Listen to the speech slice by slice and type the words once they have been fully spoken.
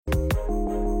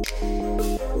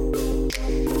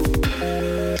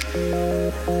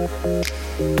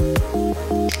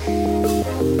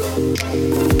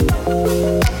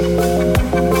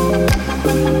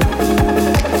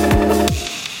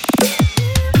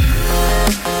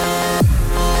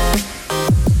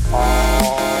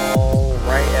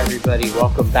everybody.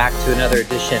 Welcome back to another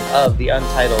edition of the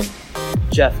Untitled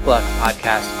Jeff Gluck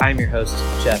podcast. I'm your host,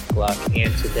 Jeff Gluck,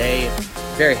 and today,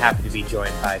 very happy to be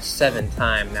joined by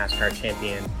 7-time NASCAR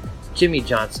champion Jimmie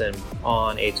Johnson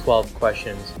on a 12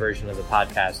 questions version of the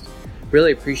podcast.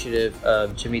 Really appreciative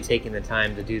of Jimmie taking the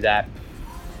time to do that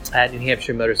at New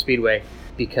Hampshire Motor Speedway,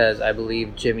 because I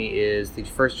believe Jimmie is the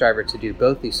first driver to do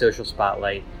both the Social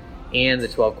Spotlight and the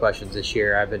 12 questions this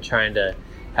year. I've been trying to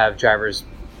have drivers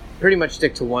pretty much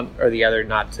stick to one or the other,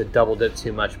 not to double dip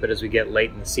too much, but as we get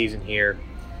late in the season here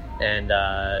and,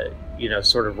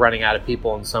 sort of running out of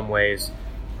people in some ways,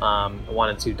 I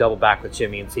wanted to double back with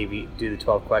Jimmie and see if he'd do the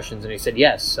 12 questions, and he said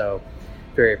yes, so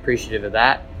very appreciative of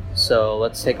that. So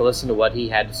let's take a listen to what he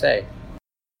had to say.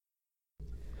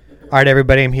 All right,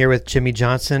 everybody, I'm here with Jimmie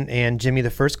Johnson, and Jimmie,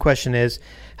 the first question is,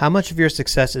 how much of your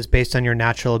success is based on your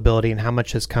natural ability and how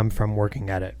much has come from working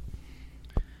at it?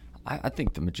 I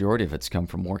think the majority of it's come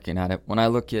from working at it. When I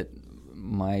look at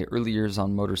my early years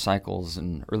on motorcycles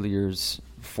and early years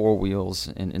four wheels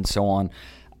and so on,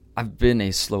 I've been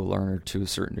a slow learner to a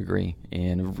certain degree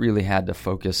and really had to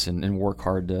focus and work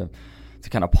hard to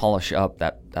kind of polish up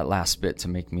that last bit to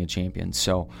make me a champion.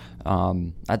 So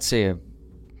I'd say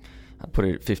I'd put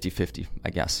it at 50-50,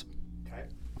 I guess.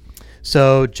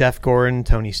 So Jeff Gordon,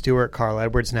 Tony Stewart, Carl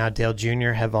Edwards, now Dale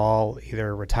Jr. have all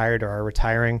either retired or are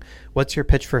retiring. What's your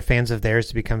pitch for fans of theirs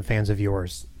to become fans of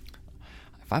yours?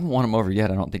 If I haven't won them over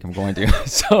yet, I don't think I'm going to.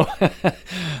 So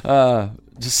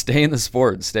just stay in the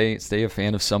sport. Stay a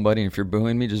fan of somebody. And if you're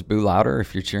booing me, just boo louder.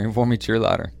 If you're cheering for me, cheer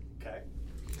louder.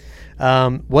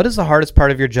 Okay. What is the hardest part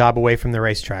of your job away from the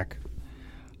racetrack?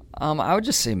 I would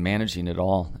just say managing it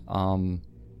all.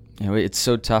 It's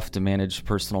so tough to manage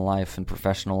personal life and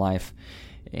professional life,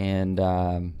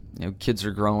 and kids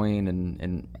are growing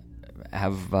and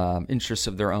have interests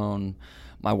of their own.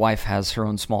 My wife has her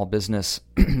own small business,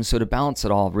 so to balance it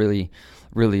all really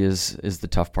is the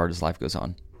tough part as life goes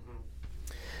on.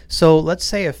 So let's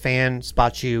say a fan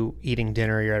spots you eating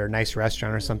dinner, you're at a nice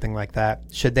restaurant or something like that.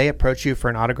 Should they approach you for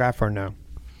an autograph or no?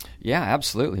 Yeah,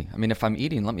 absolutely. I mean, if I'm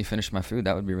eating, let me finish my food.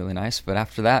 That would be really nice. But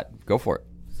after that, go for it.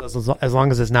 So as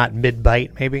long as it's not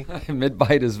mid-bite, maybe?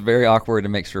 Mid-bite is very awkward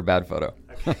and makes for a bad photo.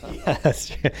 Yeah, that's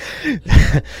true.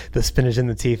 The spinach in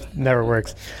the teeth never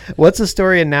works. What's a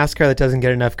story in NASCAR that doesn't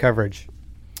get enough coverage?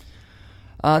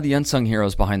 The unsung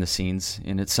heroes behind the scenes,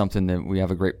 and it's something that we have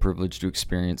a great privilege to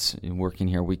experience working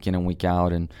here week in and week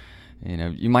out. And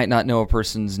you might not know a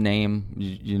person's name,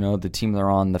 you know the team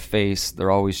they're on, the face. They're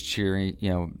always cheering,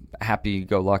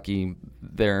 happy-go-lucky.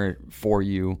 They're for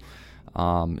you.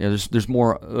 There's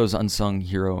more of those unsung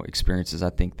hero experiences, I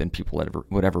think, than people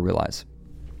would ever realize.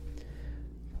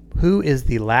 Who is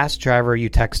the last driver you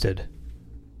texted?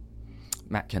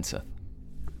 Matt Kenseth.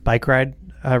 Bike ride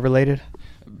related?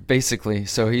 Basically.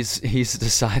 So he's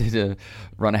decided to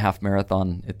run a half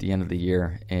marathon at the end of the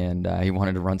year, and he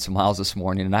wanted to run some miles this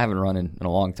morning, and I haven't run in a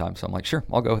long time, so I'm like, sure,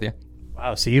 I'll go with you.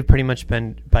 Wow, so you've pretty much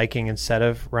been biking instead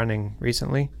of running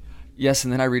recently? Yes,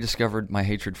 and then I rediscovered my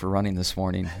hatred for running this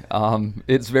morning.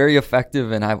 It's very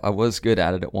effective, and I was good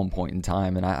at it at one point in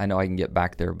time, and I know I can get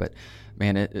back there, but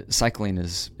man, cycling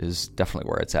is definitely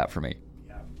where it's at for me.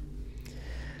 Yeah.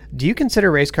 Do you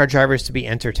consider race car drivers to be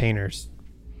entertainers?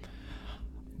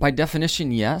 By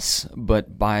definition, yes,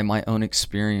 but by my own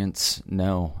experience,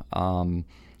 no.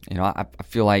 I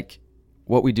feel like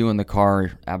what we do in the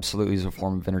car absolutely is a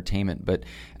form of entertainment, but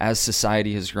as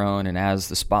society has grown and as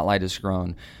the spotlight has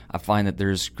grown, I find that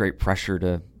there's great pressure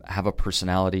to have a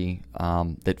personality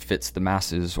that fits the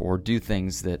masses or do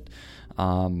things that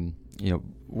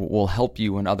will help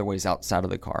you in other ways outside of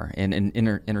the car and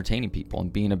entertaining people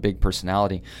and being a big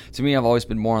personality. To me, I've always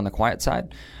been more on the quiet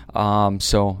side.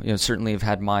 Certainly have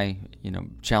had my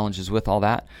challenges with all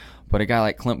that. But a guy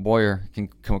like Clint Bowyer can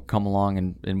come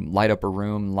along and light up a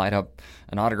room, light up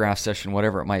an autograph session,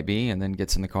 whatever it might be, and then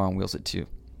gets in the car and wheels it too.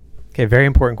 Okay, very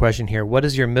important question here. What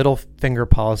is your middle finger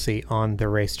policy on the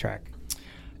racetrack?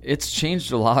 It's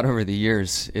changed a lot over the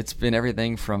years. It's been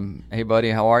everything from, hey, buddy,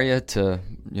 how are you, to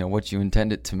what you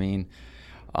intend it to mean.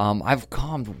 I've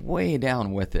calmed way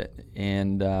down with it,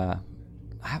 and I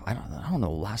don't know the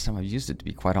last time I've used it, to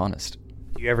be quite honest.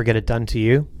 Do you ever get it done to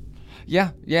you?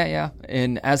 Yeah.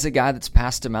 And as a guy that's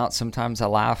passed him out, sometimes I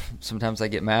laugh, sometimes I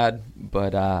get mad,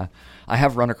 but I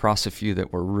have run across a few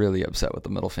that were really upset with the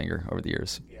middle finger over the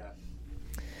years. Yeah.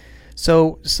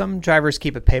 So some drivers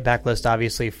keep a payback list,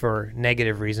 obviously, for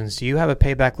negative reasons. Do you have a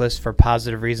payback list for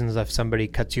positive reasons if somebody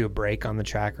cuts you a break on the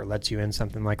track or lets you in,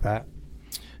 something like that?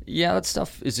 Yeah, that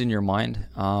stuff is in your mind.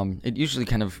 It usually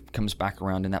kind of comes back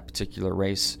around in that particular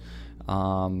race.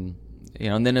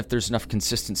 And then if there's enough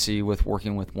consistency with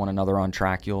working with one another on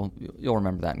track, you'll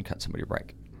remember that and cut somebody a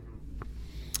break.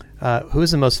 Who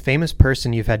is the most famous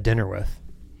person you've had dinner with?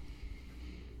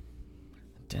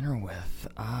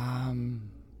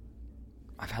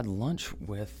 I've had lunch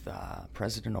with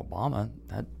President Obama.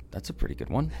 That's a pretty good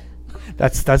one.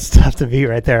 That's tough to beat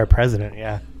right there, a president.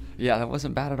 Yeah. Yeah, that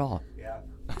wasn't bad at all. Yeah.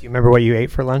 Do you remember what you ate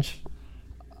for lunch?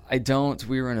 I don't.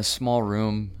 We were in a small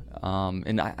room,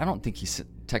 and I don't think he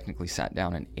technically sat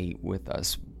down and ate with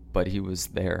us, but he was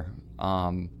there.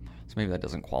 So maybe that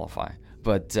doesn't qualify.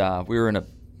 But we were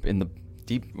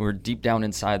we were deep down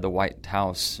inside the White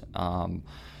House,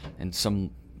 in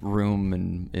some room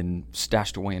and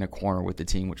stashed away in a corner with the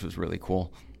team, which was really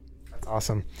cool. That's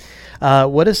awesome.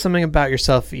 What is something about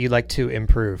yourself that you'd like to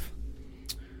improve?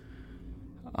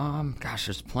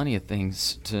 There's plenty of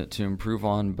things to improve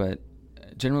on, but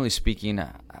generally speaking,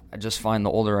 I just find the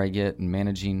older I get and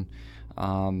managing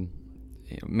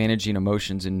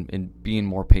emotions and being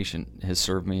more patient has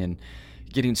served me. And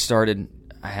getting started,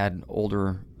 I had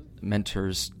older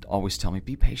mentors always tell me,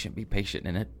 be patient,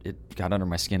 and it got under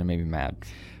my skin and made me mad.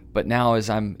 But now as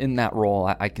I'm in that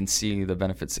role, I can see the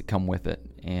benefits that come with it,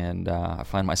 and I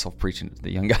find myself preaching to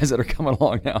the young guys that are coming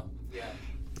along now. Yeah.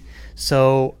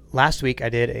 So last week I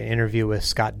did an interview with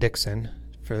Scott Dixon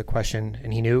for the question,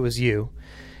 and he knew it was you.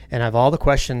 And of all the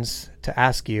questions to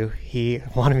ask you, he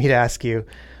wanted me to ask you,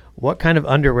 what kind of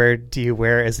underwear do you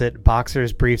wear? Is it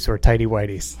boxers, briefs, or tighty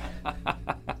whities?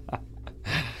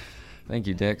 Thank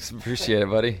you, Dix. Appreciate it,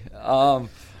 buddy.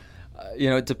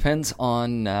 It depends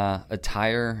on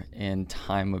attire and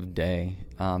time of day.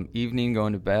 Evening,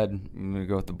 going to bed, I'm going to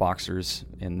go with the boxers.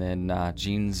 And then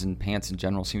jeans and pants in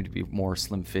general seem to be more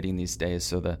slim-fitting these days,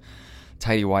 so the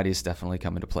tighty whities definitely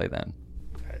come into play then.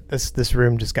 This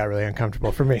room just got really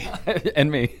uncomfortable for me. And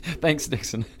me. Thanks,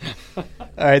 Dixon. All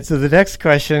right, so the next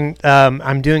question,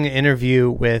 I'm doing an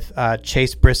interview with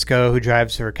Chase Briscoe, who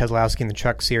drives for Keselowski in the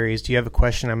Truck Series. Do you have a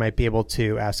question I might be able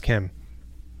to ask him?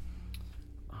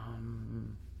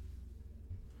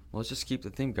 Let's just keep the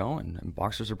theme going. And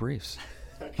boxers or briefs.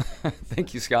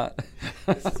 Thank you, Scott.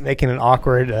 This is making an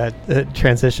awkward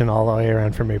transition all the way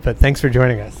around for me, but thanks for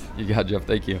joining us. You got it, Jeff.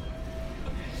 Thank you.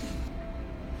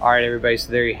 All right, everybody,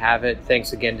 so there you have it.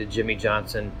 Thanks again to Jimmy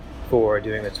Johnson for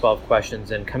doing the 12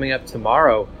 questions. And coming up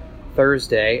tomorrow,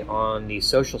 Thursday, on the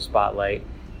Social Spotlight,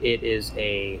 it is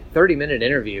a 30-minute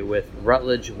interview with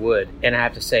Rutledge Wood. And I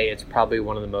have to say, it's probably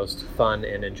one of the most fun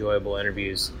and enjoyable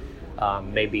interviews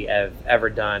maybe I've ever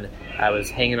done. I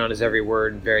was hanging on his every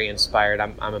word, very inspired.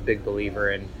 I'm a big believer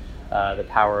in the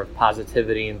power of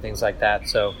positivity and things like that.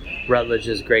 So Rutledge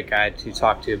is a great guy to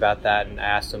talk to about that, and I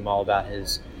asked him all about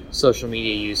his social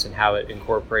media use and how it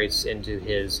incorporates into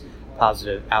his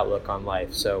positive outlook on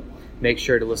life. So make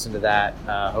sure to listen to that.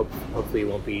 Hopefully you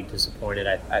won't be disappointed.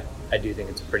 I do think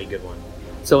it's a pretty good one.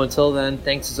 So until then,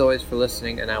 thanks as always for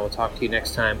listening, and I will talk to you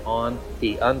next time on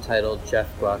the Untitled Jeff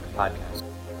Gluck Podcast.